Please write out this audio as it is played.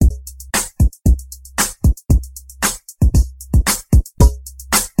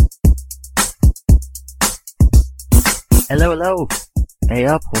Hello, hello. Hey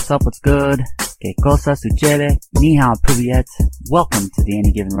up, what's up, what's good? Que cosa sucede? Ni hao, privyet. Welcome to the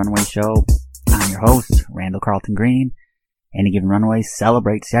Any Given Runway Show. I'm your host, Randall Carlton Green. Any Given Runway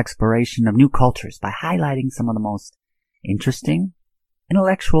celebrates the exploration of new cultures by highlighting some of the most interesting,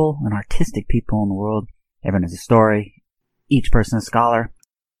 intellectual, and artistic people in the world. Everyone has a story. Each person a scholar.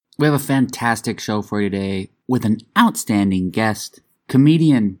 We have a fantastic show for you today with an outstanding guest.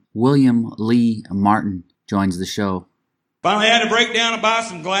 Comedian William Lee Martin joins the show. Finally had to break down and buy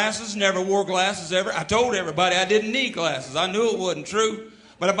some glasses. Never wore glasses ever. I told everybody I didn't need glasses. I knew it wasn't true.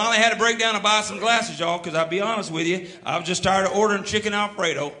 But I finally had to break down and buy some glasses, y'all, because I'll be honest with you, I was just tired of ordering chicken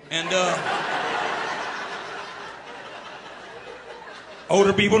Alfredo. And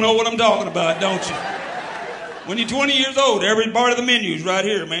older people know what I'm talking about, don't you? When you're 20 years old, every part of the menu's right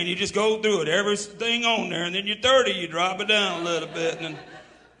here, man. You just go through it, everything on there. And then you're 30, you drop it down a little bit. And then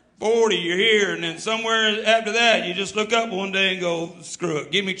 40, you're here, and then somewhere after that, you just look up one day and go, screw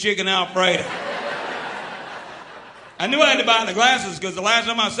it, give me chicken Alfredo. I knew I had to buy the glasses because the last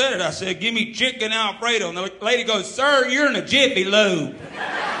time I said it, I said, give me chicken Alfredo. And the lady goes, sir, you're in a Jiffy Lube.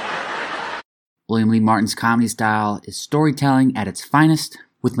 William Lee Martin's comedy style is storytelling at its finest.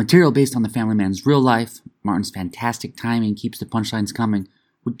 With material based on the family man's real life, Martin's fantastic timing keeps the punchlines coming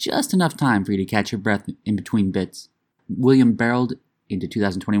with just enough time for you to catch your breath in between bits. William barreled into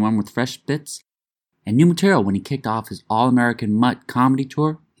 2021 with fresh bits and new material when he kicked off his All-American Mutt comedy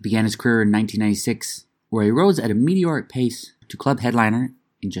tour. He began his career in 1996, where he rose at a meteoric pace to club headliner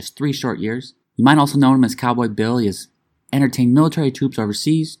in just 3 short years. You might also know him as Cowboy Bill. He has entertained military troops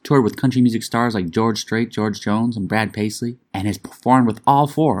overseas, toured with country music stars like George Strait, George Jones, and Brad Paisley, and has performed with all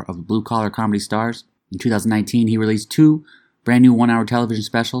 4 of the blue-collar comedy stars. In 2019, he released 2 brand new 1-hour television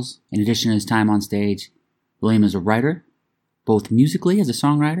specials. In addition to his time on stage, William is a writer, both musically as a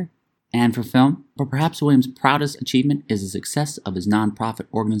songwriter and for film, but perhaps William's proudest achievement is the success of his nonprofit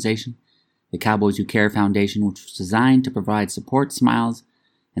organization, the Cowboys Who Care Foundation, which was designed to provide support, smiles,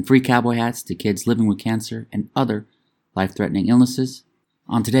 and free cowboy hats to kids living with cancer and other life-threatening illnesses.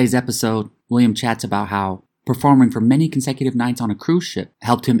 On today's episode, William chats about how performing for many consecutive nights on a cruise ship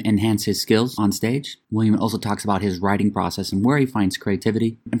helped him enhance his skills on stage. William also talks about his writing process and where he finds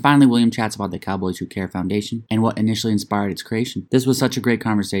creativity. And finally, William chats about the Cowboys Who Care Foundation and what initially inspired its creation. This was such a great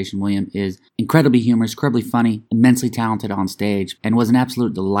conversation. William is incredibly humorous, incredibly funny, immensely talented on stage, and was an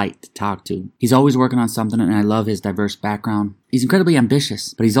absolute delight to talk to. He's always working on something, and I love his diverse background. He's incredibly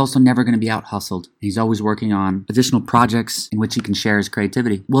ambitious, but he's also never going to be out-hustled. He's always working on additional projects in which he can share his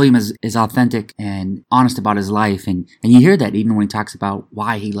creativity. William is authentic and honest about his life, and you hear that even when he talks about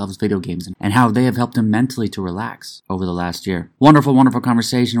why he loves video games and how they have helped him mentally to relax over the last year. Wonderful, wonderful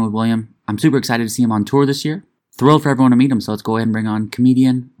conversation with William. I'm super excited to see him on tour this year. Thrilled for everyone to meet him, so let's go ahead and bring on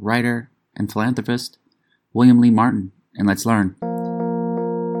comedian, writer, and philanthropist William Lee Martin, and let's learn.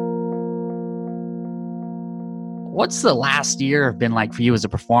 What's the last year been like for you as a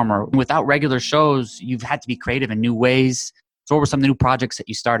performer? Without regular shows, you've had to be creative in new ways. So what were some of the new projects that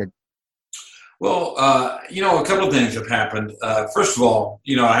you started? Well, a couple of things have happened. First of all,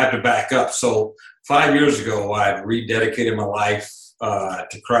 I have to back up. So 5 years ago, I rededicated my life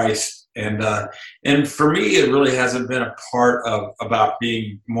to Christ. And for me, it really hasn't been a part of about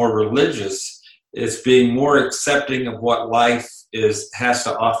being more religious. It's being more accepting of what life has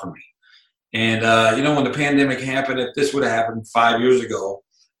to offer me. And, when the pandemic happened, if this would have happened 5 years ago,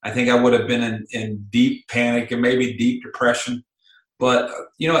 I think I would have been in deep panic and maybe deep depression. But,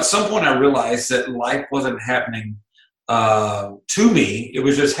 at some point I realized that life wasn't happening to me. It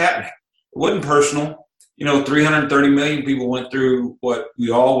was just happening. It wasn't personal. 330 million people went through what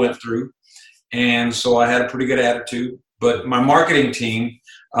we all went through. And so I had a pretty good attitude. But my marketing team,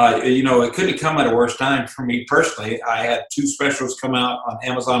 it couldn't have come at a worse time for me personally. I had 2 specials come out on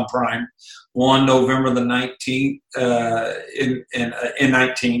Amazon Prime. One November the 19th, in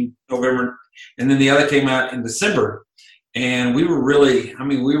 19 November, and then the other came out in December. And we were really,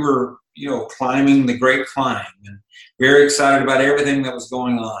 climbing the great climb and very excited about everything that was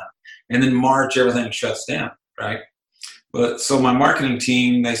going on. And then March, everything shuts down, right? But so my marketing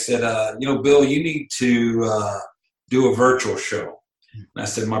team, they said, Bill, you need to do a virtual show. And I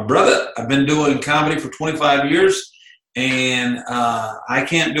said, my brother, I've been doing comedy for 25 years. And I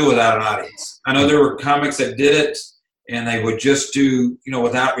can't do it without an audience. I know there were comics that did it, and they would just do,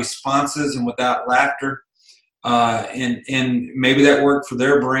 without responses and without laughter. And maybe that worked for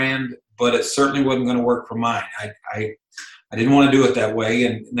their brand, but it certainly wasn't going to work for mine. I didn't want to do it that way.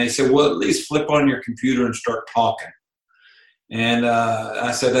 And they said, well, at least flip on your computer and start talking. And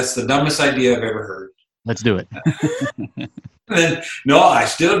I said, that's the dumbest idea I've ever heard. Let's do it. And then, no, I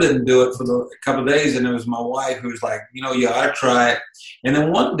still didn't do it for a couple of days. And it was my wife who was like, you ought to try it. And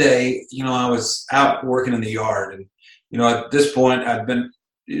then one day, I was out working in the yard. And, at this point, I've been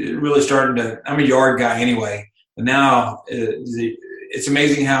really starting I'm a yard guy anyway. But now it's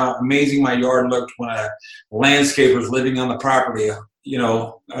amazing how amazing my yard looked when a landscaper was living on the property,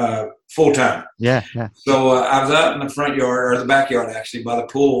 full time. Yeah. So I was out in the front yard, or the backyard actually, by the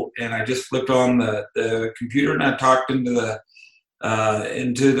pool, and I just flipped on the computer and I talked into the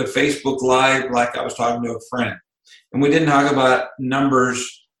Facebook Live like I was talking to a friend. And we didn't talk about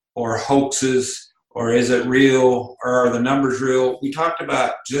numbers or hoaxes or is it real or are the numbers real. We talked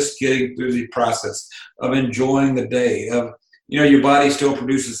about just getting through the process of enjoying the day of, your body still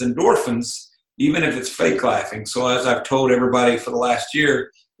produces endorphins, even if it's fake laughing. So as I've told everybody for the last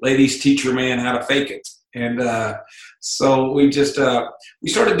year, ladies, teach your man how to fake it. And so we just we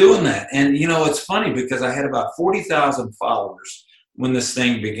started doing that. And, it's funny because I had about 40,000 followers when this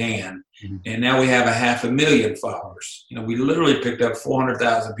thing began. Mm-hmm. And now we have 500,000 followers. We literally picked up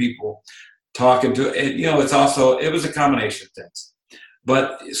 400,000 people talking to it. It was a combination of things.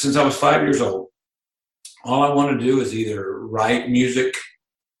 But since I was 5 years old, all I wanted to do is either write music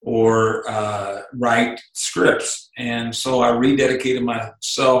or write scripts. And so I rededicated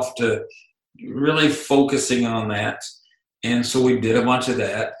myself to really focusing on that. And so we did a bunch of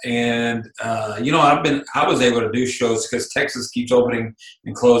that. And, I was able to do shows because Texas keeps opening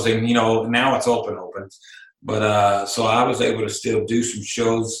and closing, now it's open. But so I was able to still do some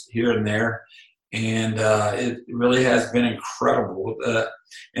shows here and there. And it really has been incredible.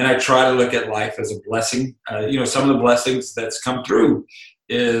 And I try to look at life as a blessing. Some of the blessings that's come through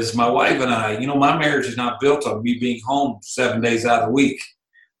is my wife and I, my marriage is not built on me being home 7 days out of the week,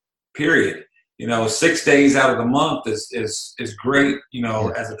 period. 6 days out of the month is great,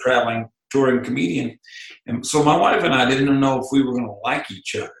 as a traveling touring comedian. And so my wife and I didn't know if we were going to like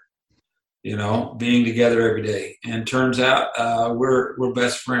each other, being together every day. And turns out we're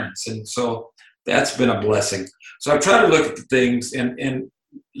best friends. And so that's been a blessing. So I try to look at the things and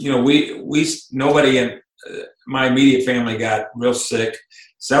we nobody in my immediate family got real sick.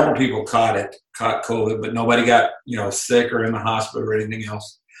 Several people caught COVID, but nobody got, sick or in the hospital or anything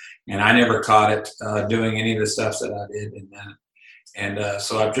else. And I never caught it doing any of the stuff that I did. And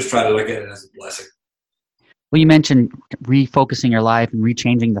so I've just tried to look at it as a blessing. Well, you mentioned refocusing your life and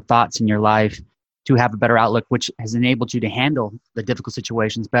rechanging the thoughts in your life to have a better outlook, which has enabled you to handle the difficult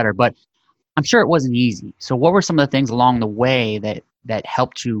situations better. But I'm sure it wasn't easy. So what were some of the things along the way that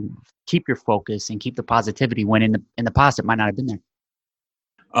helped you keep your focus and keep the positivity when in the past it might not have been there?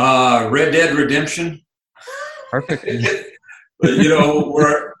 Red Dead Redemption. Perfect. And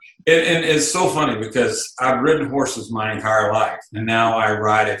it's so funny because I've ridden horses my entire life, and now I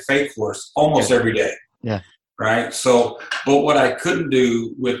ride a fake horse almost every day. Yeah. Right. So, but what I couldn't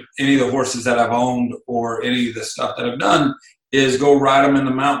do with any of the horses that I've owned or any of the stuff that I've done is go ride them in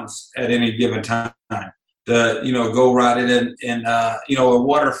the mountains at any given time. Go ride it in a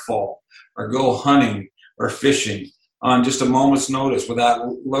waterfall or go hunting or fishing on just a moment's notice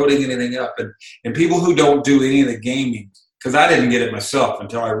without loading anything up. And people who don't do any of the gaming, because I didn't get it myself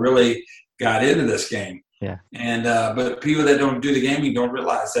until I really got into this game. Yeah. And but people that don't do the gaming don't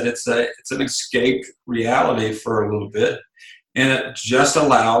realize that it's an escape reality for a little bit, and it just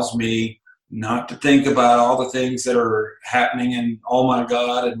allows me not to think about all the things that are happening and oh my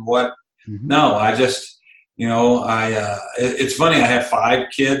God and what. Mm-hmm. No, I just it's funny. I have 5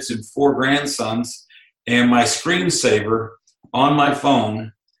 kids and 4 grandsons, and my screensaver on my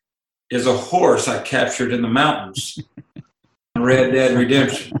phone is a horse I captured in the mountains. Red Dead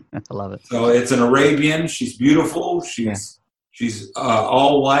Redemption. I love it. So it's an Arabian. She's beautiful. She's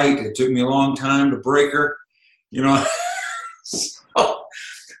all white. It took me a long time to break her, but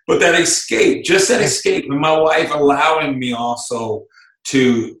that escape, and my wife allowing me also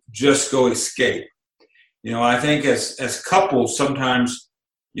to just go escape. I think as couples, sometimes,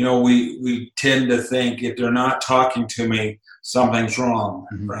 we tend to think if they're not talking to me, something's wrong,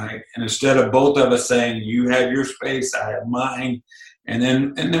 mm-hmm. right? And instead of both of us saying, you have your space, I have mine, and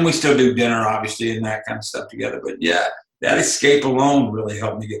then we still do dinner, obviously, and that kind of stuff together. But yeah, that escape alone really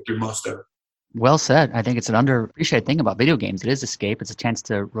helped me get through most of it. Well said. I think it's an underappreciated thing about video games. It is escape. It's a chance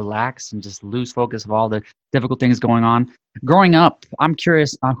to relax and just lose focus of all the difficult things going on. Growing up, I'm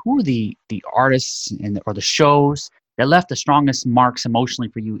curious, who are the artists or the shows that left the strongest marks emotionally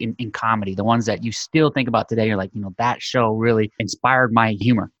for you in comedy, the ones that you still think about today? You're like, that show really inspired my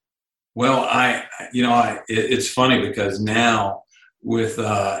humor. Well, it's funny because now with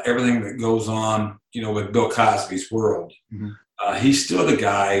everything that goes on, with Bill Cosby's world, mm-hmm. He's still the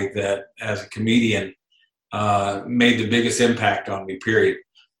guy that as a comedian, made the biggest impact on me, period.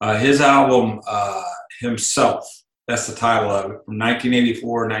 His album, Himself, that's the title of it, from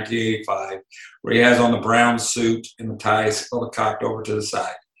 1984, 1985, where he has on the brown suit and the tie still cocked over to the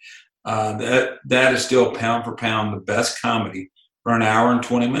side. That is still pound for pound the best comedy for an hour and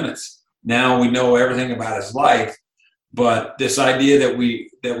 20 minutes. Now we know everything about his life, but this idea that we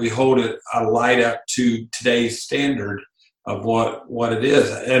hold it a light up to today's standard of what it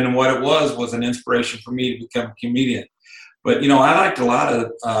is, and what it was an inspiration for me to become a comedian. But I liked a lot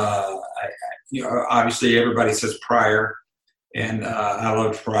of obviously everybody says Pryor, and I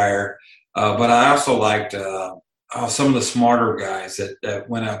loved Pryor, but I also liked some of the smarter guys that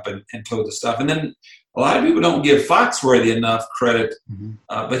went up and told the stuff. And then a lot of people don't give Foxworthy enough credit,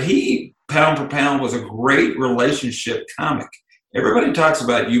 but he, pound for pound, was a great relationship comic. Everybody talks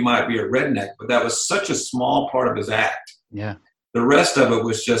about You Might Be a Redneck, but that was such a small part of his act. Yeah. The rest of it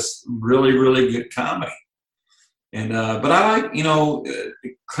was just really, really good comedy. And but I like,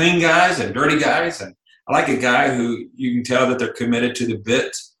 clean guys and dirty guys, and I like a guy who you can tell that they're committed to the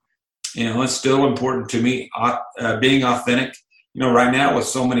bit. It's still important to me, being authentic. Right now with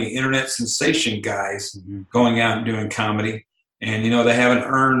so many internet sensation guys going out and doing comedy, and they haven't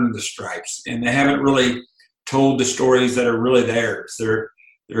earned the stripes, and they haven't really told the stories that are really theirs.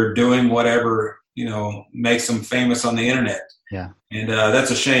 They're doing whatever makes them famous on the internet. Yeah, and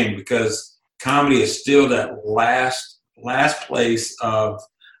that's a shame, because comedy is still that last place of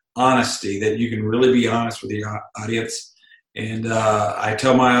honesty, that you can really be honest with your audience. And I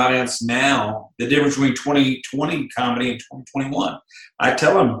tell my audience now the difference between 2020 comedy and 2021. I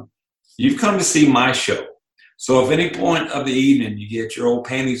tell them, you've come to see my show. So if any point of the evening you get your old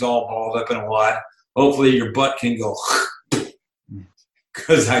panties all balled up in a wad, hopefully your butt can go,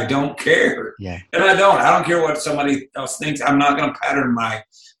 because I don't care. Yeah. And I don't care what somebody else thinks. I'm not going to pattern my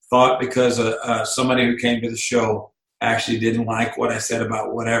thought because somebody who came to the show actually didn't like what I said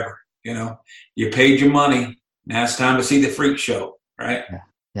about whatever. You paid your money. Now it's time to see the freak show, right?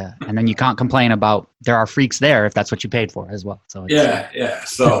 Yeah. And then you can't complain about there are freaks there if that's what you paid for as well. So yeah.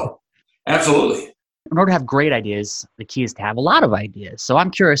 So absolutely. In order to have great ideas, the key is to have a lot of ideas. So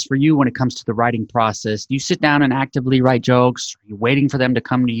I'm curious for you, when it comes to the writing process, do you sit down and actively write jokes? Are you waiting for them to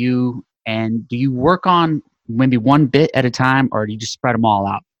come to you? And do you work on maybe one bit at a time, or do you just spread them all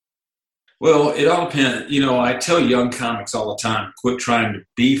out? Well, it all depends. I tell young comics all the time, quit trying to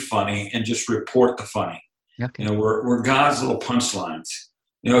be funny and just report the funny. Okay. We're God's little punchlines.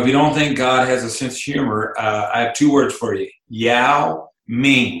 If you don't think God has a sense of humor, I have two words for you. Yao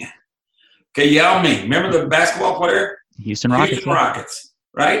Ming. Okay, Yao Ming. Remember the basketball player? Houston Rockets. Rockets,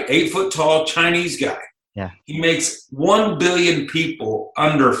 right? 8 foot tall Chinese guy. Yeah. He makes 1 billion people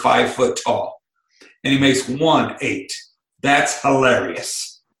under 5 foot tall. And he makes 1/8. That's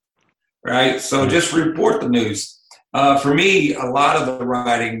hilarious. Right? So just report the news. For me, a lot of the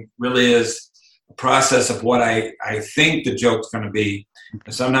writing really is process of what I think the joke's going to be.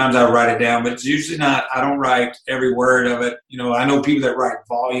 And sometimes I write it down, but it's usually not. I don't write every word of it. I know people that write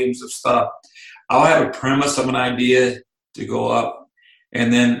volumes of stuff. I'll have a premise of an idea to go up,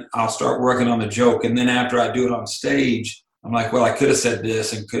 and then I'll start working on the joke. And then after I do it on stage, I'm like, well, I could have said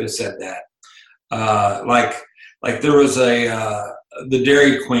this and could have said that. Like there was the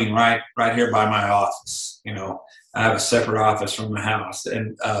Dairy Queen right here by my office. I have a separate office from the house,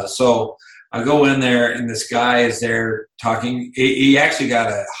 and so I go in there, and this guy is there talking. He actually got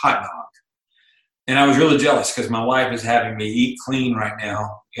a hot dog. And I was really jealous because my wife is having me eat clean right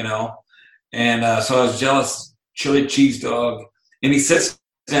now, And so I was jealous, chili cheese dog. And he sits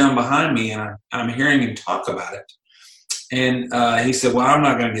down behind me, and I'm hearing him talk about it. And he said, well, I'm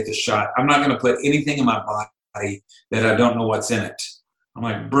not going to get the shot. I'm not going to put anything in my body that I don't know what's in it. I'm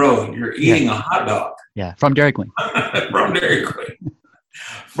like, bro, you're eating a hot dog. Yeah, from Dairy Queen. From Dairy Queen.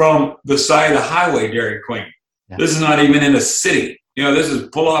 From the side of the highway, Dairy Queen. Yeah. This is not even in a city. This is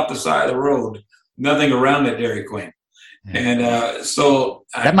pull off the side of the road. Nothing around that Dairy Queen. Yeah. And so...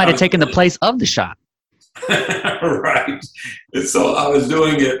 That might have taken the place of the shot. Right. And so I was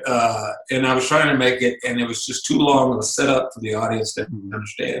doing it, and I was trying to make it, and it was just too long of a setup for the audience to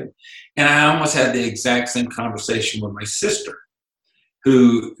understand. And I almost had the exact same conversation with my sister,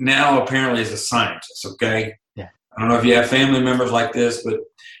 who now apparently is a scientist, okay? Yeah. I don't know if you have family members like this, but,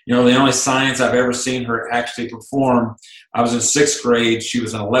 the only science I've ever seen her actually perform, I was in 6th grade, she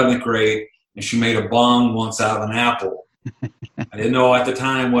was in 11th grade, and she made a bong once out of an apple. I didn't know at the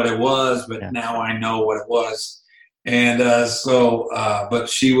time what it was, but now I know what it was. And but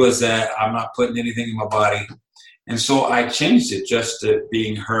she was that I'm not putting anything in my body. And so I changed it just to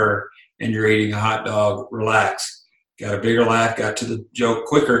being her, and you're eating a hot dog, relax. Got a bigger laugh, got to the joke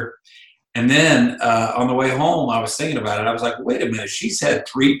quicker. And then on the way home, I was thinking about it. I was like, wait a minute, she's had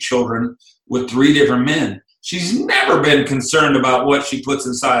 3 children with 3 different men. She's never been concerned about what she puts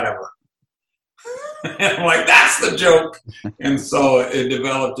inside of her. And I'm like, that's the joke. And so it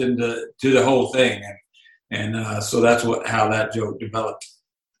developed into the whole thing. And so that's how that joke developed.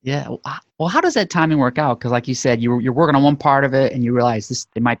 Yeah. Well, how does that timing work out? Because like you said, you're working on one part of it and you realize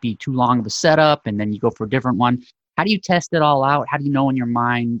it might be too long of a setup, and then you go for a different one. How do you test it all out? How do you know in your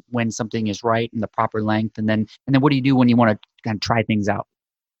mind when something is right and the proper length? And then what do you do when you want to kind of try things out?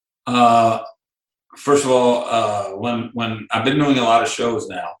 First of all, when I've been doing a lot of shows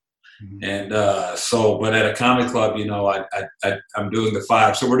now, and but at a comedy club, I'm doing the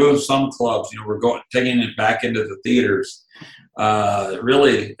 5. So we're doing some clubs. We're taking it back into the theaters.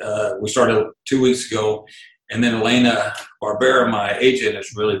 We started 2 weeks ago, and then Elena Barbera, my agent,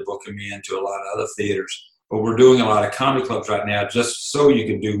 is really booking me into a lot of other theaters. But we're doing a lot of comedy clubs right now, just so you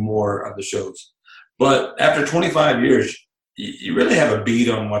can do more of the shows. But after 25 years, you really have a beat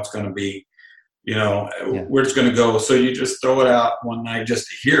on what's going to be. Where it's going to go. So you just throw it out one night just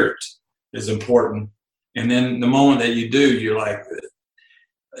to hear it is important. And then the moment that you do, you're like,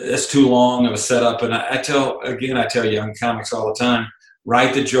 that's too long of a setup. And I tell young comics all the time,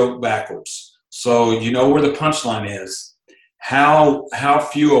 write the joke backwards. So you know where the punchline is. How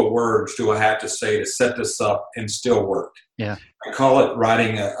few of words do I have to say to set this up and still work? Yeah. I call it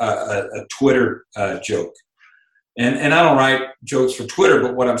writing a Twitter joke. And I don't write jokes for Twitter,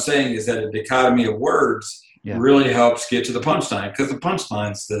 but what I'm saying is that a dichotomy of words really helps get to the punchline, because the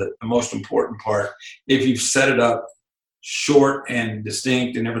punchline's the most important part if you've set it up short and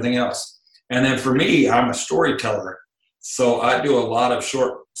distinct and everything else. And then for me, I'm a storyteller. So I do a lot of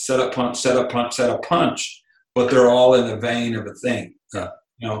short set up, punch, but they're all in the vein of a thing. The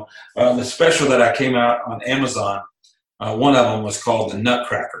special that I came out on Amazon, one of them was called The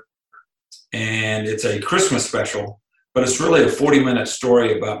Nutcracker. And it's a Christmas special, but it's really a 40-minute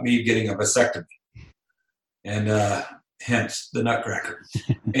story about me getting a vasectomy, and hence the Nutcracker.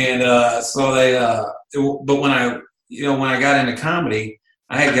 And but when I got into comedy,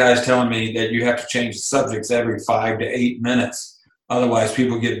 I had guys telling me that you have to change the subjects every 5 to 8 minutes, otherwise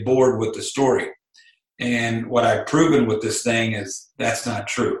people get bored with the story. And what I've proven with this thing is that's not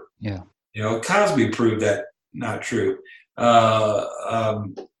true. Yeah. Cosby proved that not true.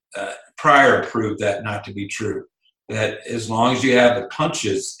 Pryor proved that not to be true. That as long as you have the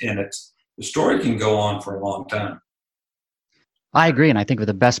punches in it, the story can go on for a long time. I agree. And I think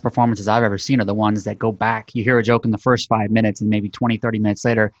the best performances I've ever seen are the ones that go back. You hear a joke in the first 5 minutes, and maybe 20, 30 minutes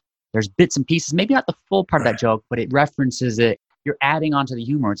later, there's bits and pieces, maybe not the full part of that joke, but it references it. You're adding onto the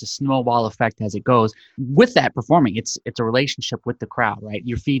humor. It's a snowball effect as it goes. With that performing, it's a relationship with the crowd, right?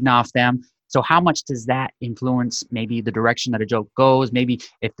 You're feeding off them. So how much does that influence maybe the direction that a joke goes? Maybe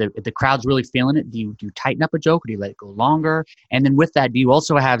if the crowd's really feeling it, do you tighten up a joke, or do you let it go longer? And then with that, do you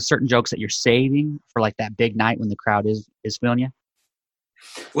also have certain jokes that you're saving for like that big night when the crowd is feeling you?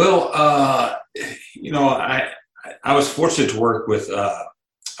 Well, I was fortunate to work with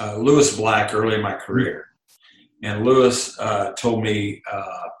Lewis Black early in my career. And Lewis told me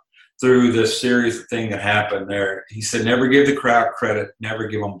through this series thing that happened there, he said, never give the crowd credit, never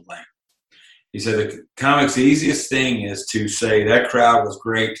give them blame. He said the comics' easiest thing is to say that crowd was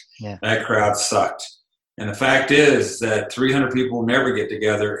great, that crowd sucked. And the fact is that 300 people never get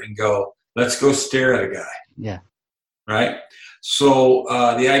together and go, let's go stare at a guy. Yeah. Right? So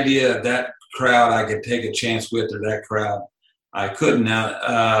the idea of that crowd I could take a chance with, or that crowd I couldn't.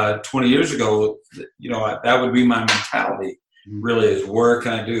 Now, 20 years ago, that would be my mentality, really, is where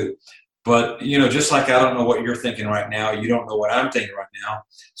can I do? But, just like I don't know what you're thinking right now, you don't know what I'm thinking right now.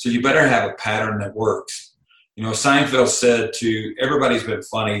 So you better have a pattern that works. Seinfeld said everybody's been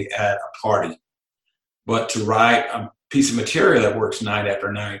funny at a party, but to write a piece of material that works night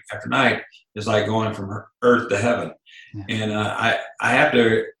after night after night is like going from earth to heaven. Yeah. And I have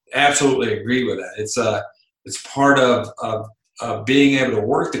to absolutely agree with that. It's part of being able to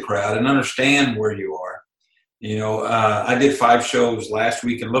work the crowd and understand where you are. I did 5 shows last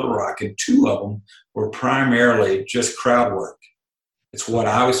week in Little Rock, and 2 of them were primarily just crowd work. It's what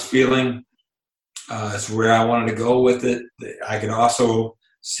I was feeling. It's where I wanted to go with it. I could also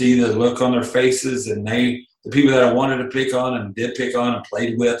see the look on their faces, and the people that I wanted to pick on and did pick on and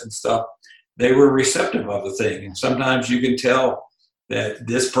played with and stuff, they were receptive of the thing. And sometimes you can tell that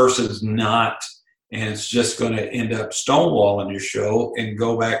this person's not, and it's just going to end up stonewalling your show and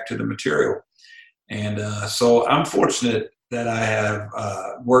go back to the material. And so I'm fortunate that I have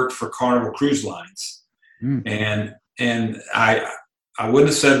worked for Carnival Cruise Lines. And I wouldn't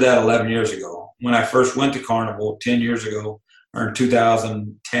have said that 11 years ago. When I first went to Carnival 10 years ago, or in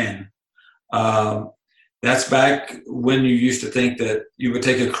 2010, That's back when you used to think that you would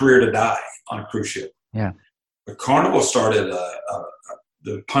take a career to die on a cruise ship. Yeah. The Carnival started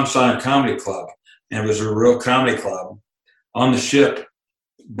the Punchline Comedy Club, and it was a real comedy club on the ship.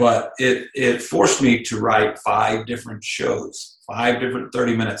 But it forced me to write 5 different shows, 5 different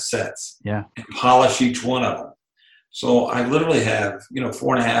 30-minute sets, and polish each one of them. So I literally have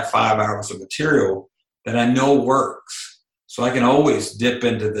 4.5, 5 hours of material that I know works. So I can always dip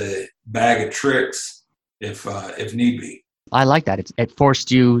into the bag of tricks if need be. I like that. It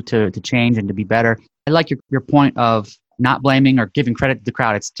forced you to change and to be better. I like your point of not blaming or giving credit to the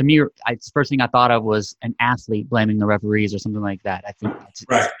crowd. It's, to me, it's the first thing I thought of was an athlete blaming the referees or something like that. I think it's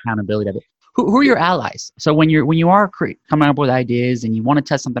accountability of it. Who are your allies? So when you are coming up with ideas and you want to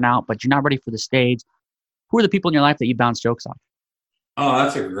test something out, but you're not ready for the stage, who are the people in your life that you bounce jokes off? Oh,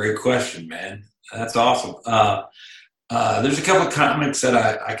 that's a great question, man. That's awesome. There's a couple of comics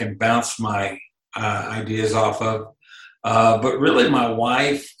that I can bounce my ideas off of. But really my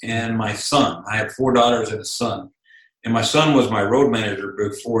wife and my son. I have 4 daughters and a son. And my son was my road manager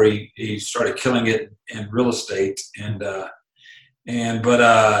before he started killing it in real estate. But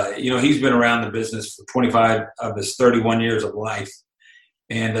he's been around the business for 25 of his 31 years of life.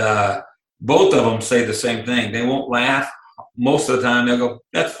 And both of them say the same thing. They won't laugh. Most of the time they'll go,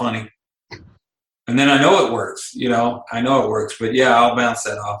 "That's funny." And then I know it works, but yeah, I'll bounce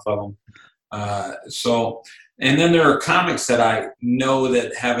that off of them. And then there are comics that I know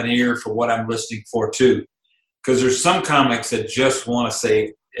that have an ear for what I'm listening for too. Because there's some comics that just want to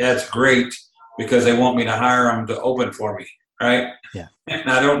say, "That's great," because they want me to hire them to open for me, right? Yeah. And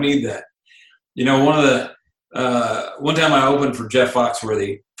I don't need that. One time I opened for Jeff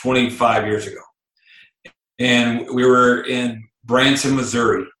Foxworthy 25 years ago. And we were in Branson,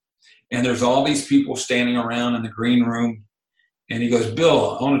 Missouri. And there's all these people standing around in the green room. And he goes,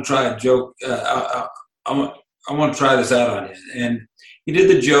 "Bill, I want to try a joke. I want to try this out on you." And he did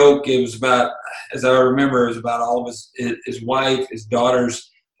the joke. It was about, as I remember, it was about all of his wife, his daughters,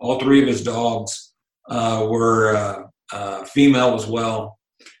 all 3 of his dogs were female as well.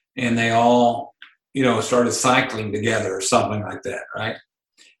 And they all, started cycling together or something like that, right?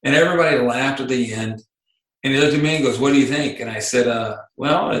 And everybody laughed at the end. And he looked at me and goes, "What do you think?" And I said,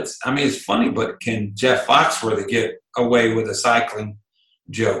 well, it's funny, but can Jeff Foxworthy get away with a cycling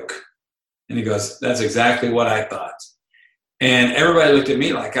joke? And he goes, "That's exactly what I thought." And everybody looked at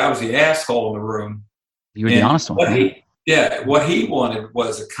me like I was the asshole in the room. You were the honest one. What he wanted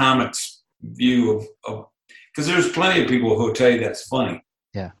was a comic's view of because there's plenty of people who will tell you that's funny.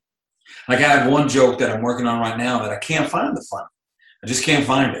 Yeah. Like I have one joke that I'm working on right now that I can't find the fun. I just can't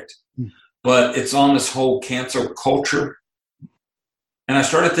find it. But it's on this whole cancel culture. And I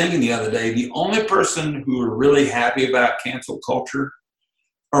started thinking the other day, the only person who are really happy about cancel culture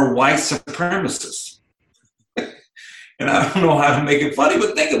are white supremacists. And I don't know how to make it funny,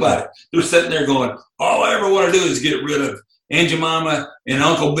 but think about it. They're sitting there going, "All I ever want to do is get rid of Aunt Jemima and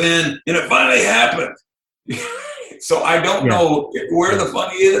Uncle Ben," and it finally happened. So I don't know where the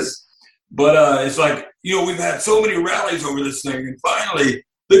funny is, but it's like, we've had so many rallies over this thing, and finally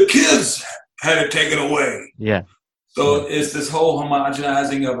the kids had it taken away. Yeah. So it's this whole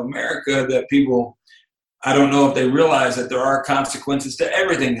homogenizing of America that people, I don't know if they realize that there are consequences to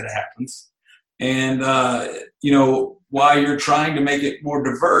everything that happens. And, while you're trying to make it more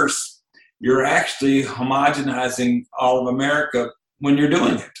diverse, you're actually homogenizing all of America when you're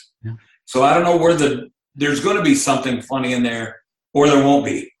doing it. Yeah. So I don't know where there's going to be something funny in there or there won't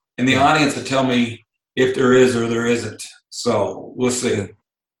be. And the audience will tell me if there is or there isn't. So we'll see.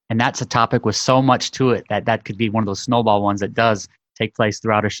 And that's a topic with so much to it that could be one of those snowball ones that does take place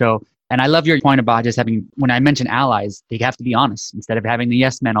throughout a show. And I love your point about just having, when I mention allies, they have to be honest. Instead of having the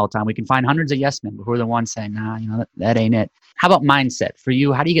yes men all the time, we can find hundreds of yes men who are the ones saying, "Nah, that ain't it." How about mindset for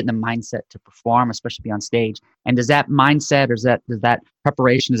you? How do you get in the mindset to perform, especially on stage? And does that mindset or does that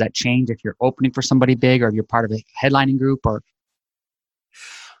preparation, does that change if you're opening for somebody big or if you're part of a headlining group? Or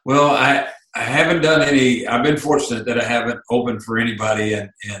Well, I haven't done any. I've been fortunate that I haven't opened for anybody in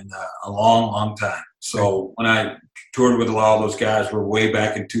a long, long time. So when I toured with a lot of those guys, we're way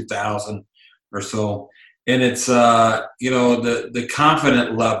back in 2000 or so. And it's, the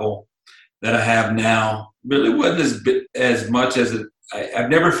confident level that I have now really wasn't as much as I've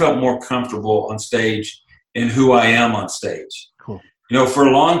never felt more comfortable on stage in who I am on stage. Cool. For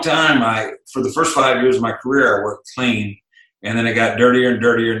a long time, for the first 5 years of my career, I worked clean. And then it got dirtier and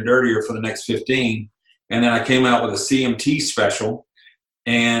dirtier and dirtier for the next 15. And then I came out with a CMT special.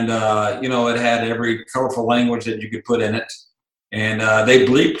 And, it had every colorful language that you could put in it. And they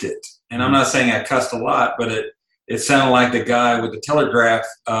bleeped it. And I'm not saying I cussed a lot, but it it sounded like the guy with the telegraph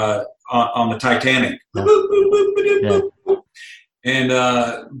on the Titanic. Yeah. And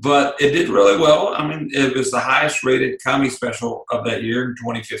but it did really well. I mean, it was the highest rated comedy special of that year in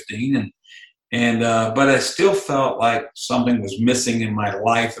 2015, but I still felt like something was missing in my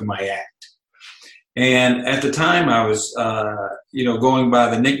life and my act. And at the time, I was going by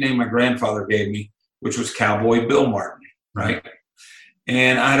the nickname my grandfather gave me, which was Cowboy Bill Martin, right?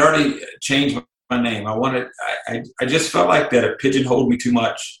 And I had already changed my name. I just felt like that it pigeonholed me too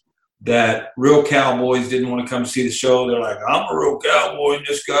much. That real cowboys didn't want to come see the show. They're like, I'm a real cowboy, and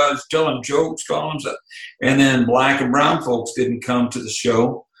this guy's telling jokes, calling stuff. And then black and brown folks didn't come to the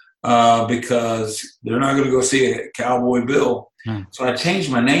show because they're not going to go see a Cowboy Bill. So I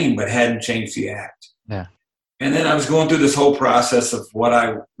changed my name, but hadn't changed the act. Yeah. And then I was going through this whole process of what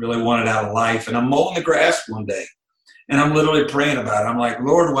I really wanted out of life. And I'm mowing the grass one day, and I'm literally praying about it. I'm like,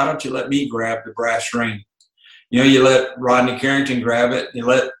 Lord, why don't you let me grab the brass ring? You let Rodney Carrington grab it. You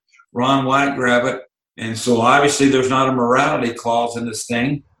let Ron White grab it. And so obviously there's not a morality clause in this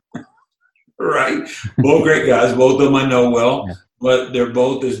thing, right? Both great guys, both of them I know well, but they're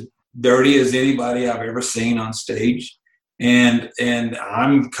both as dirty as anybody I've ever seen on stage. And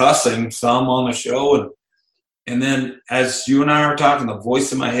I'm cussing some on the show. And then as you and I were talking, the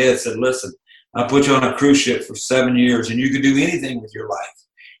voice in my head said, listen, I put you on a cruise ship for 7 years and you could do anything with your life.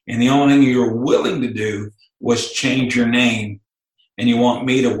 And the only thing you were willing to do was change your name. And you want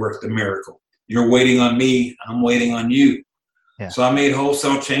me to work the miracle. You're waiting on me. I'm waiting on you. Yeah. So I made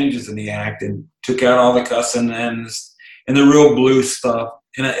wholesale changes in the act and took out all the cussing and the real blue stuff.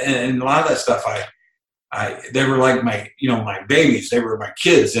 And a lot of that stuff, they were like my babies. They were my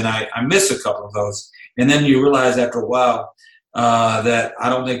kids. And I miss a couple of those. And then you realize after a while that I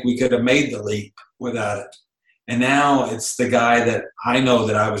don't think we could have made the leap without it. And now it's the guy that I know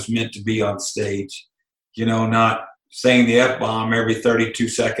that I was meant to be on stage, not saying the F-bomb every 32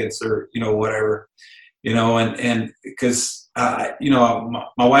 seconds or, whatever, and because, my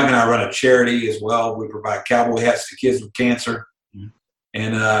wife and I run a charity as well. We provide cowboy hats to kids with cancer. Mm-hmm.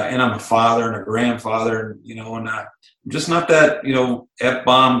 And I'm a father and a grandfather, and I'm just not that,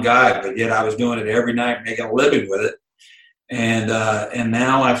 F-bomb guy, but yet I was doing it every night, making a living with it. And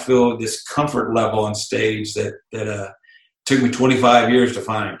now I feel this comfort level on stage that took me 25 years to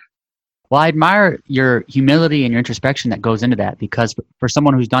find. Well, I admire your humility and your introspection that goes into that, because for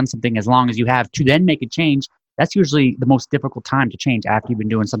someone who's done something as long as you have to then make a change, that's usually the most difficult time to change after you've been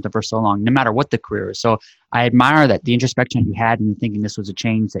doing something for so long, no matter what the career is. So I admire that the introspection you had in thinking this was a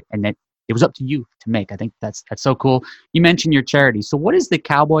change and that it was up to you to make. I think that's so cool. You mentioned your charity. So what is the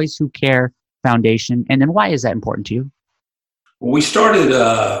Cowboys Who Care Foundation, and then why is that important to you? Well, we started,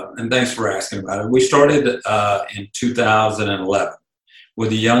 and thanks for asking about it. We started in 2011.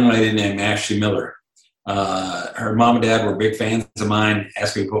 With a young lady named Ashley Miller. Her mom and dad were big fans of mine,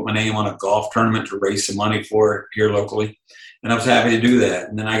 asked me to put my name on a golf tournament to raise some money for it here locally. And I was happy to do that.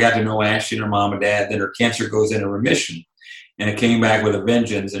 And then I got to know Ashley and her mom and dad. Then her cancer goes into remission. And it came back with a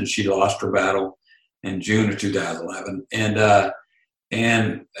vengeance, and she lost her battle in June of 2011.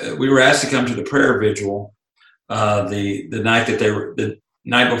 And we were asked to come to the prayer vigil the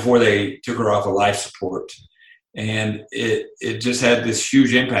night before they took her off of life support. And it just had this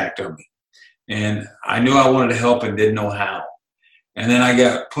huge impact on me. And I knew I wanted to help and didn't know how. And then I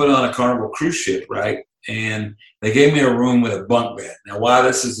got put on a Carnival cruise ship, right? And they gave me a room with a bunk bed. Now, why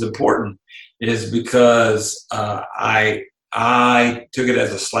this is important is because I took it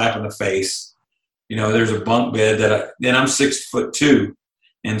as a slap in the face. There's a bunk bed then I'm 6'2",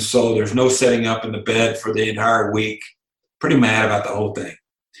 and so there's no setting up in the bed for the entire week. Pretty mad about the whole thing.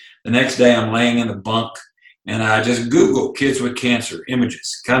 The next day, I'm laying in the bunk. And I just Googled kids with cancer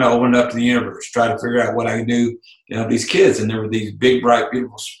images, kind of opened up to the universe, tried to figure out what I could do to help these kids. And there were these big, bright,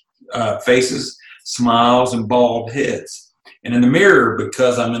 beautiful faces, smiles, and bald heads. And in the mirror,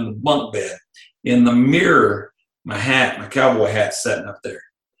 because I'm in the bunk bed, in the mirror, my cowboy hat's sitting up there.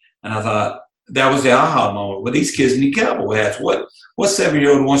 And I thought, that was the aha moment. Well, these kids need cowboy hats. What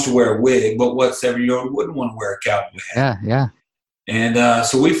 7-year-old wants to wear a wig, but what 7-year-old wouldn't want to wear a cowboy hat? Yeah. And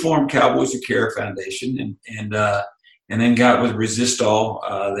so we formed Cowboys Who Care Foundation, and then got with Resistol,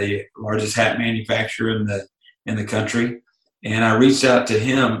 the largest hat manufacturer in the country. And I reached out to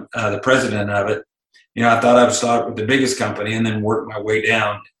him, the president of it. I thought I would start with the biggest company and then work my way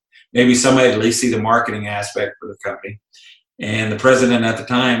down. Maybe somebody at least see the marketing aspect for the company. And the president at the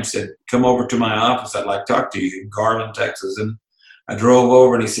time said, "Come over to my office. I'd like to talk to you in Garland, Texas." And I drove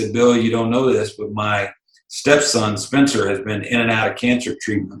over, and he said, "Bill, you don't know this, but my stepson, Spencer, has been in and out of cancer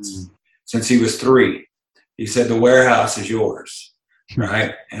treatments since he was 3. He said, the warehouse is yours."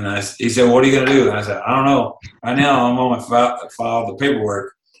 right? And he said, what are you going to do? And I said, I don't know. Right now, I'm on my file the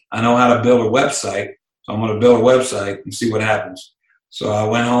paperwork. I know how to build a website, so I'm going to build a website and see what happens. So I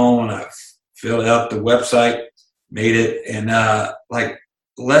went home and I filled out the website, made it, and like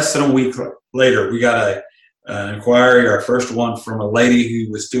less than a week later, we got an inquiry, our first one, from a lady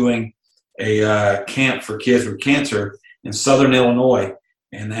who was doing a camp for kids with cancer in Southern Illinois,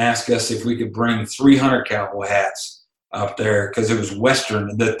 and asked us if we could bring 300 cowboy hats up there because it was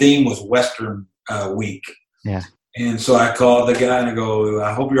Western. The theme was Western week. Yeah. And so I called the guy and I go,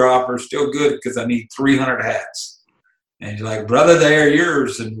 I hope your offer is still good because I need 300 hats. And he's like, brother, they are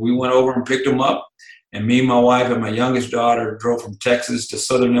yours. And we went over and picked them up. And me, my wife, and my youngest daughter drove from Texas to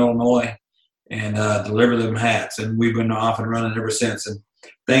Southern Illinois and delivered them hats. And we've been off and running ever since. And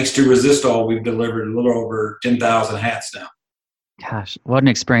thanks to Resistol, we've delivered a little over 10,000 hats now. Gosh, what an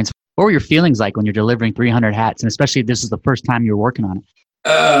experience. What were your feelings like when you're delivering 300 hats? And especially if this is the first time you're working on it.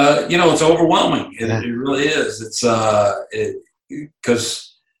 It's overwhelming. It really is. It's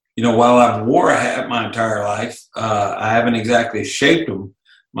because, while I've wore a hat my entire life, I haven't exactly shaped them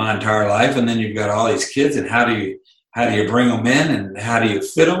my entire life. And then you've got all these kids, and how do you bring them in, and how do you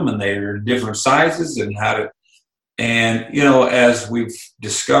fit them, and they're different sizes, and as we've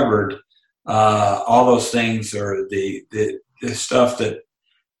discovered, all those things are the stuff that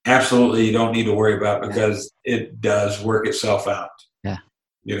absolutely you don't need to worry about because it does work itself out. Yeah.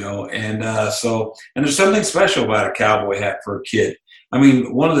 And there's something special about a cowboy hat for a kid. I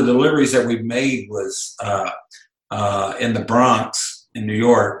mean, one of the deliveries that we've made was in the Bronx in New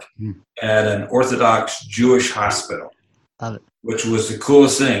York at an Orthodox Jewish hospital. Love it. Which was the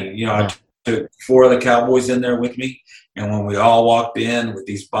coolest thing. I took 4 of the cowboys in there with me, and when we all walked in with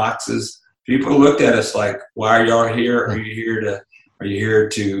these boxes, people looked at us like, why are y'all here? Are you here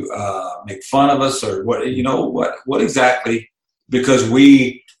to make fun of us, or what? What exactly? Because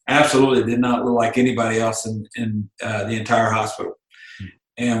we absolutely did not look like anybody else in the entire hospital.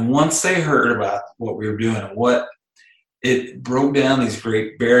 And once they heard about what we were doing and what it broke down these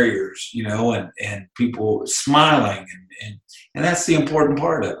great barriers, and people smiling, and that's the important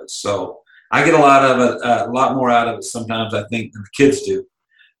part of it. So I get a lot more out of it sometimes, I think, than the kids do.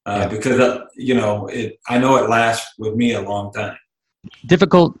 Because, I know it lasts with me a long time.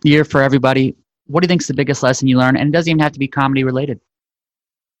 Difficult year for everybody. What do you think is the biggest lesson you learned? And it doesn't even have to be comedy related.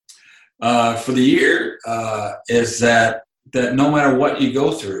 For the year is that no matter what you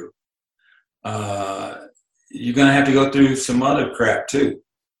go through, you're going to have to go through some other crap too.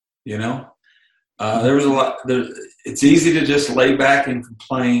 There was a lot. It's easy to just lay back and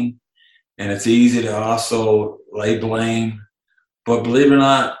complain, and it's easy to also lay blame. But believe it or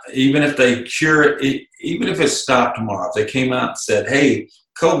not, even if they cure it, even if it stopped tomorrow, if they came out and said, hey,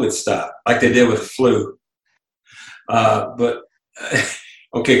 COVID stopped, like they did with flu.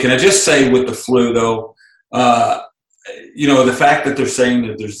 Okay, can I just say with the flu, though, the fact that they're saying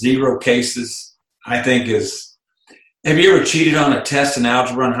that there's 0 cases, I think is, have you ever cheated on a test in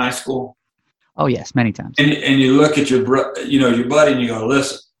algebra in high school? Oh, yes, many times. And you look at your buddy and you go,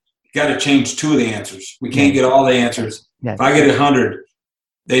 listen, you got to change 2 of the answers. We can't get all the answers. Yeah. If I get 100,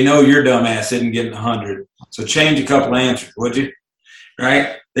 they know your dumb ass isn't getting 100. So change a couple of answers, would you?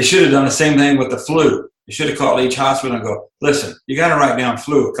 Right? They should have done the same thing with the flu. They should have called each hospital and go, listen, you got to write down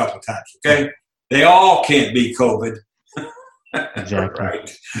flu a couple of times, okay? They all can't be COVID. Exactly.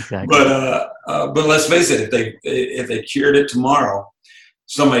 Right. Exactly. But let's face it, if they cured it tomorrow,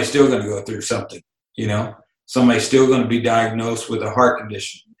 somebody's still going to go through something. Somebody's still going to be diagnosed with a heart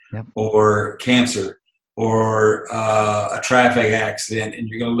condition, or cancer, or a traffic accident, and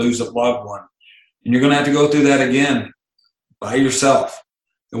you're going to lose a loved one, and you're going to have to go through that again by yourself.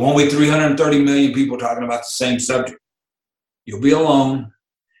 There won't be 330 million people talking about the same subject. You'll be alone,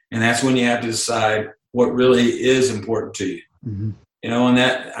 and that's when you have to decide what really is important to you. Mm-hmm. And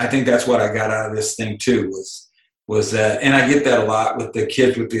that, I think that's what I got out of this thing too, was that, and I get that a lot with the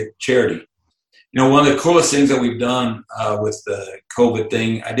kids with the charity. One of the coolest things that we've done with the COVID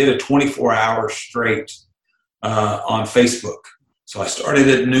thing, I did a 24-hour straight on Facebook. So I started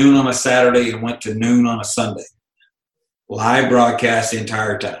at noon on a Saturday and went to noon on a Sunday. Live broadcast the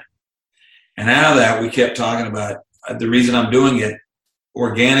entire time. And out of that, we kept talking about the reason I'm doing it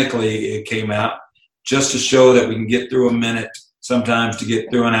organically. It came out just to show that we can get through a minute, sometimes to get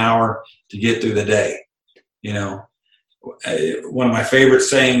through an hour, to get through the day. One of my favorite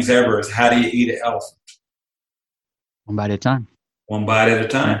sayings ever is, how do you eat an elephant? One bite at a time. One bite at a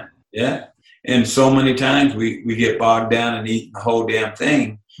time. Yeah. And so many times we get bogged down in eating the whole damn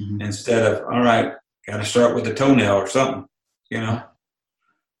thing instead of, all right, got to start with the toenail or something,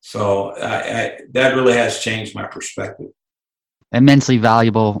 So that really has changed my perspective. immensely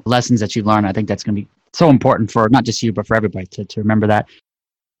valuable lessons that you've learned. I think that's going to be so important for not just you, but for everybody to remember that.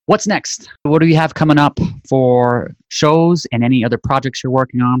 What's next? What do you have coming up for shows and any other projects you're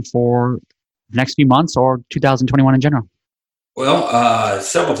working on for the next few months or 2021 in general? Well,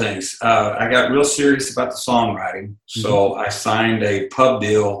 several things. I got real serious about the songwriting. So I signed a pub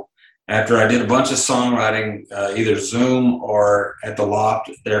deal after I did a bunch of songwriting, either Zoom or at the Loft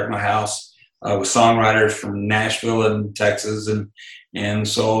there at my house with songwriters from Nashville and Texas. And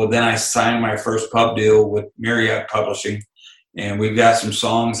so then I signed my first pub deal with Marriott Publishing. And we've got some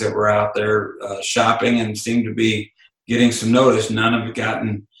songs that were out there shopping and seem to be getting some notice. None have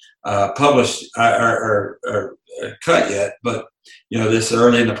gotten published or cut yet, but this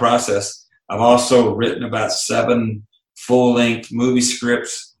early in the process. I've also written about 7 full-length movie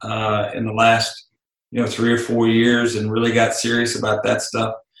scripts in the last 3 or 4 years, and really got serious about that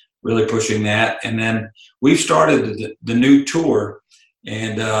stuff, really pushing that. And then we've started the new tour,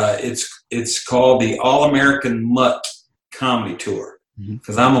 and it's called the All-American Mutt Comedy Tour,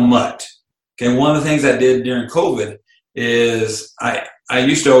 because I'm a mutt. Okay, one of the things I did during COVID is I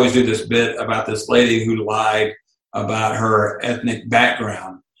used to always do this bit about this lady who lied about her ethnic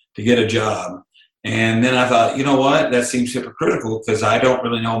background to get a job. And then I thought, you know what, that seems hypocritical, because I don't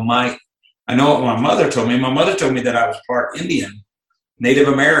really know I know what my mother told me. My mother told me that I was part Indian, Native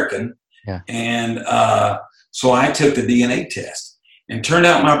American. Yeah. And so I took the DNA test, and turned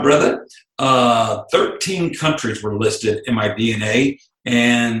out, my brother, 13 countries were listed in my DNA.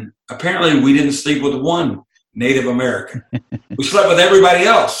 And apparently we didn't sleep with one Native American. We slept with everybody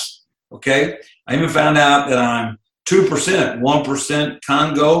else. Okay. I even found out that I'm 2%, 1%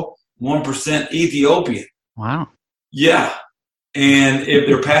 Congo, 1% Ethiopian. Wow. Yeah. And if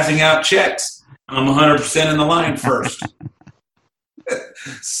they're passing out checks, I'm 100% in the line first.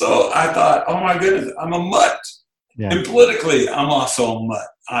 So I thought, oh my goodness, I'm a mutt. Yeah. And politically, I'm also a mutt.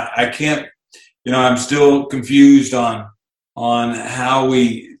 I can't, I'm still confused on how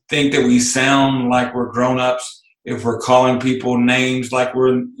we think that we sound like we're grown-ups if we're calling people names like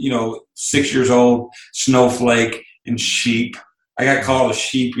we're, 6 years old, snowflake and sheep. I got called a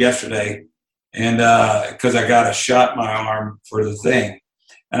sheep yesterday, and because I got a shot in my arm for the thing.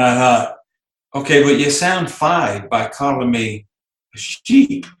 And I thought, okay, but you sound fine by calling me a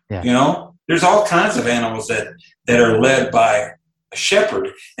sheep. Yeah. There's all kinds of animals that are led by a shepherd.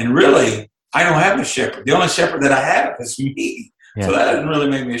 And really, I don't have a shepherd. The only shepherd that I have is me. Yeah. So that doesn't really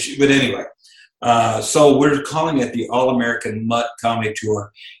make me a sheep. But anyway, so we're calling it the All-American Mutt Comedy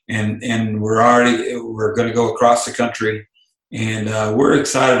Tour. And we're going to go across the country. And we're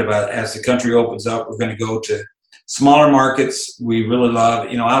excited about it. As the country opens up, we're going to go to smaller markets. We really love,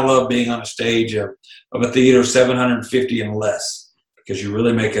 I love being on a stage of a theater of 750 and less, because you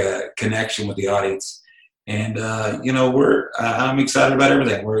really make a connection with the audience. And, I'm excited about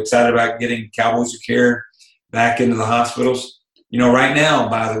everything. We're excited about getting Cowboys Who Care back into the hospitals. Right now,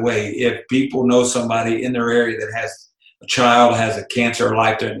 by the way, if people know somebody in their area that has a child, has a cancer or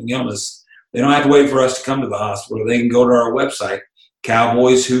life-threatening illness, they don't have to wait for us to come to the hospital. They can go to our website,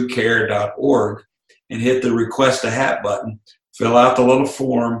 cowboyswhocare.org, and hit the Request a Hat button, fill out the little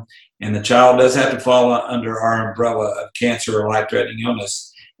form, and the child does have to fall under our umbrella of cancer or life-threatening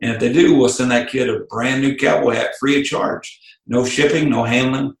illness. And if they do, we'll send that kid a brand new cowboy hat free of charge. No shipping, no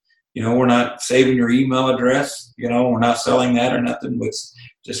handling. We're not saving your email address. We're not selling that or nothing. It's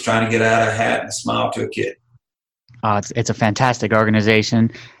just trying to get out a hat and a smile to a kid. It's a fantastic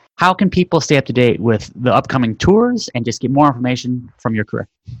organization. How can people stay up to date with the upcoming tours and just get more information from your career?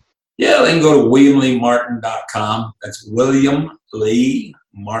 Yeah, they can go to WilliamLeeMartin.com. That's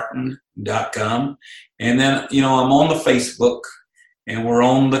WilliamLeeMartin.com. And then, I'm on the Facebook, and we're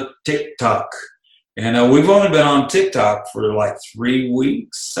on the TikTok. And we've only been on TikTok for like 3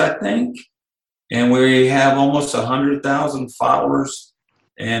 weeks, I think. And we have almost 100,000 followers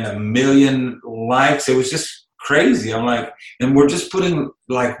and 1 million likes. It was just crazy. I'm like, and we're just putting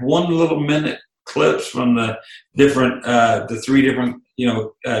like 1 little minute clips from the different, the 3 different,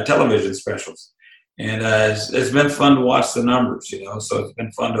 television specials. And it's been fun to watch the numbers, so it's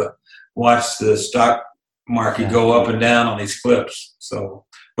been fun to watch the stock market go up and down on these clips. So,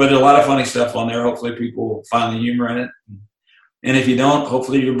 but there's a lot of funny stuff on there. Hopefully people will find the humor in it. And if you don't,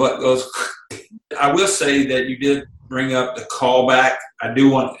 hopefully your butt goes. I will say that you did bring up the callback. I'd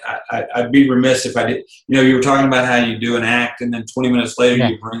be remiss if I did. You were talking about how you do an act and then 20 minutes later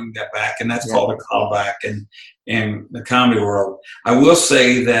you bring that back, and that's called a callback in the comedy world. I will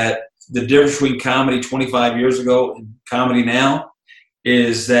say that the difference between comedy 25 years ago and comedy now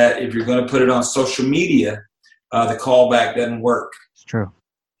is that if you're going to put it on social media, the callback doesn't work. It's true.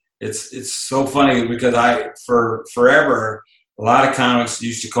 It's so funny because for forever, a lot of comics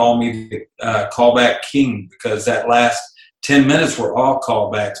used to call me the callback king because that last 10 minutes were all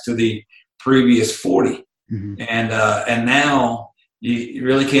callbacks to the previous 40. Mm-hmm. And now you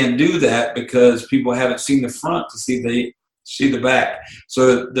really can't do that because people haven't seen the front to see the back.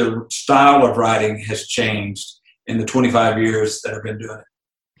 So the style of writing has changed in the 25 years that I've been doing it.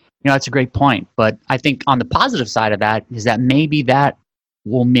 That's a great point. But I think on the positive side of that is that maybe that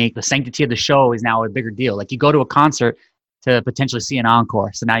will make the sanctity of the show is now a bigger deal. Like you go to a concert to potentially see an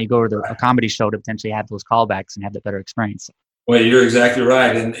encore. So now you go to a comedy show to potentially have those callbacks and have that better experience. Well, you're exactly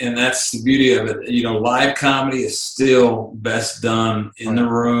right. And that's the beauty of it. Live comedy is still best done in the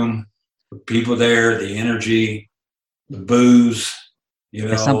room, with people there, the energy, the booze.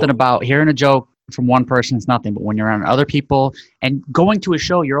 There's something about hearing a joke from one person is nothing, but when you're around other people and going to a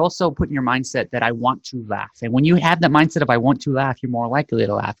show, you're also putting your mindset that I want to laugh. And when you have that mindset of I want to laugh, you're more likely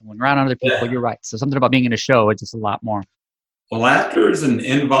to laugh. And when you're around other people, You're right. So something about being in a show, it's just a lot more. Well, laughter is an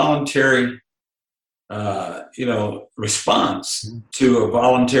involuntary, response to a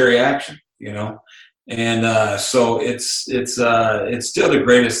voluntary action, and so it's still the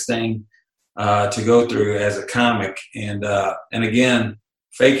greatest thing to go through as a comic. And again,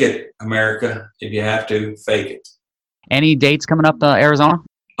 fake it, America. If you have to, fake it. Any dates coming up, Arizona?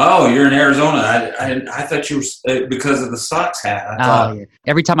 Oh, you're in Arizona. I thought you were because of the Sox hat. Yeah.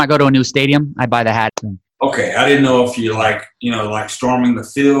 Every time I go to a new stadium, I buy the hat. Okay, I didn't know if you like storming the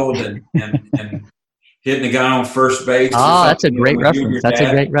field and hitting the guy on first base. Oh, that's a great reference. That's a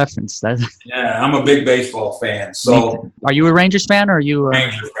great reference. Yeah, I'm a big baseball fan. So, are you a Rangers fan or are you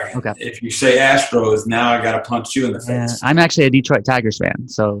Rangers fan? Okay. If you say Astros, now I got to punch you in the face. I'm actually a Detroit Tigers fan.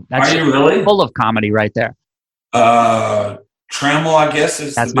 So that's are you really full of comedy right there? Trammell, I guess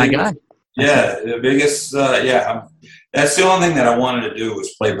is that's my guy. The biggest. That's the only thing that I wanted to do was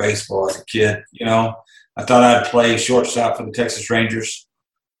play baseball as a kid. I thought I'd play shortstop for the Texas Rangers.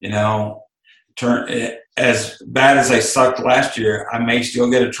 Turn as bad as they sucked last year, I may still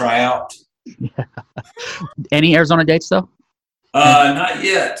get a tryout. Any Arizona dates though? Not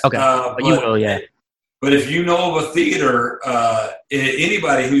yet. Okay, but you will, yeah. But if you know of a theater,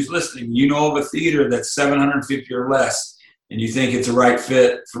 anybody who's listening, of a theater that's 750 or less, and you think it's a right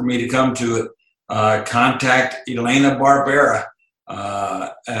fit for me to come to it, contact Elena Barbera.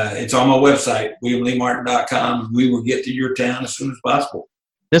 It's on my website, WilliamLeeMartin.com. We will get to your town as soon as possible.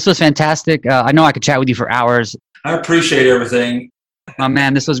 This was fantastic. I know I could chat with you for hours. I appreciate everything. Oh,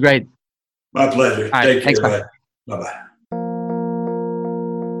 man, this was great. My pleasure. All right, Take thanks, care. Bye-bye.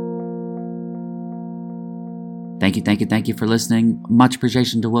 Thank you for listening. Much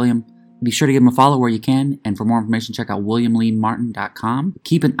appreciation to William. Be sure to give him a follow where you can. And for more information, check out WilliamLeeMartin.com.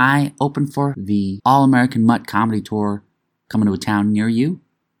 Keep an eye open for the All-American Mutt Comedy Tour coming to a town near you.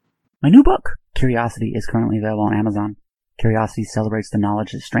 My new book, Curiosity, is currently available on Amazon. Curiosity celebrates the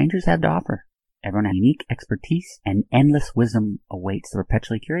knowledge that strangers have to offer. Everyone has unique expertise and endless wisdom awaits the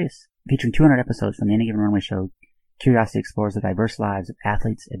perpetually curious. Featuring 200 episodes from the Any Given Runway show, Curiosity explores the diverse lives of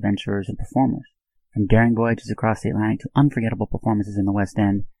athletes, adventurers, and performers. From daring voyages across the Atlantic to unforgettable performances in the West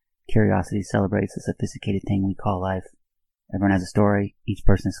End, Curiosity celebrates the sophisticated thing we call life. Everyone has a story, each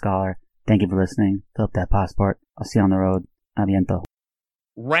person a scholar. Thank you for listening. Fill up that passport. I'll see you on the road. Aviento.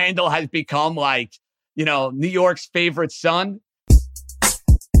 Randall has become New York's favorite son.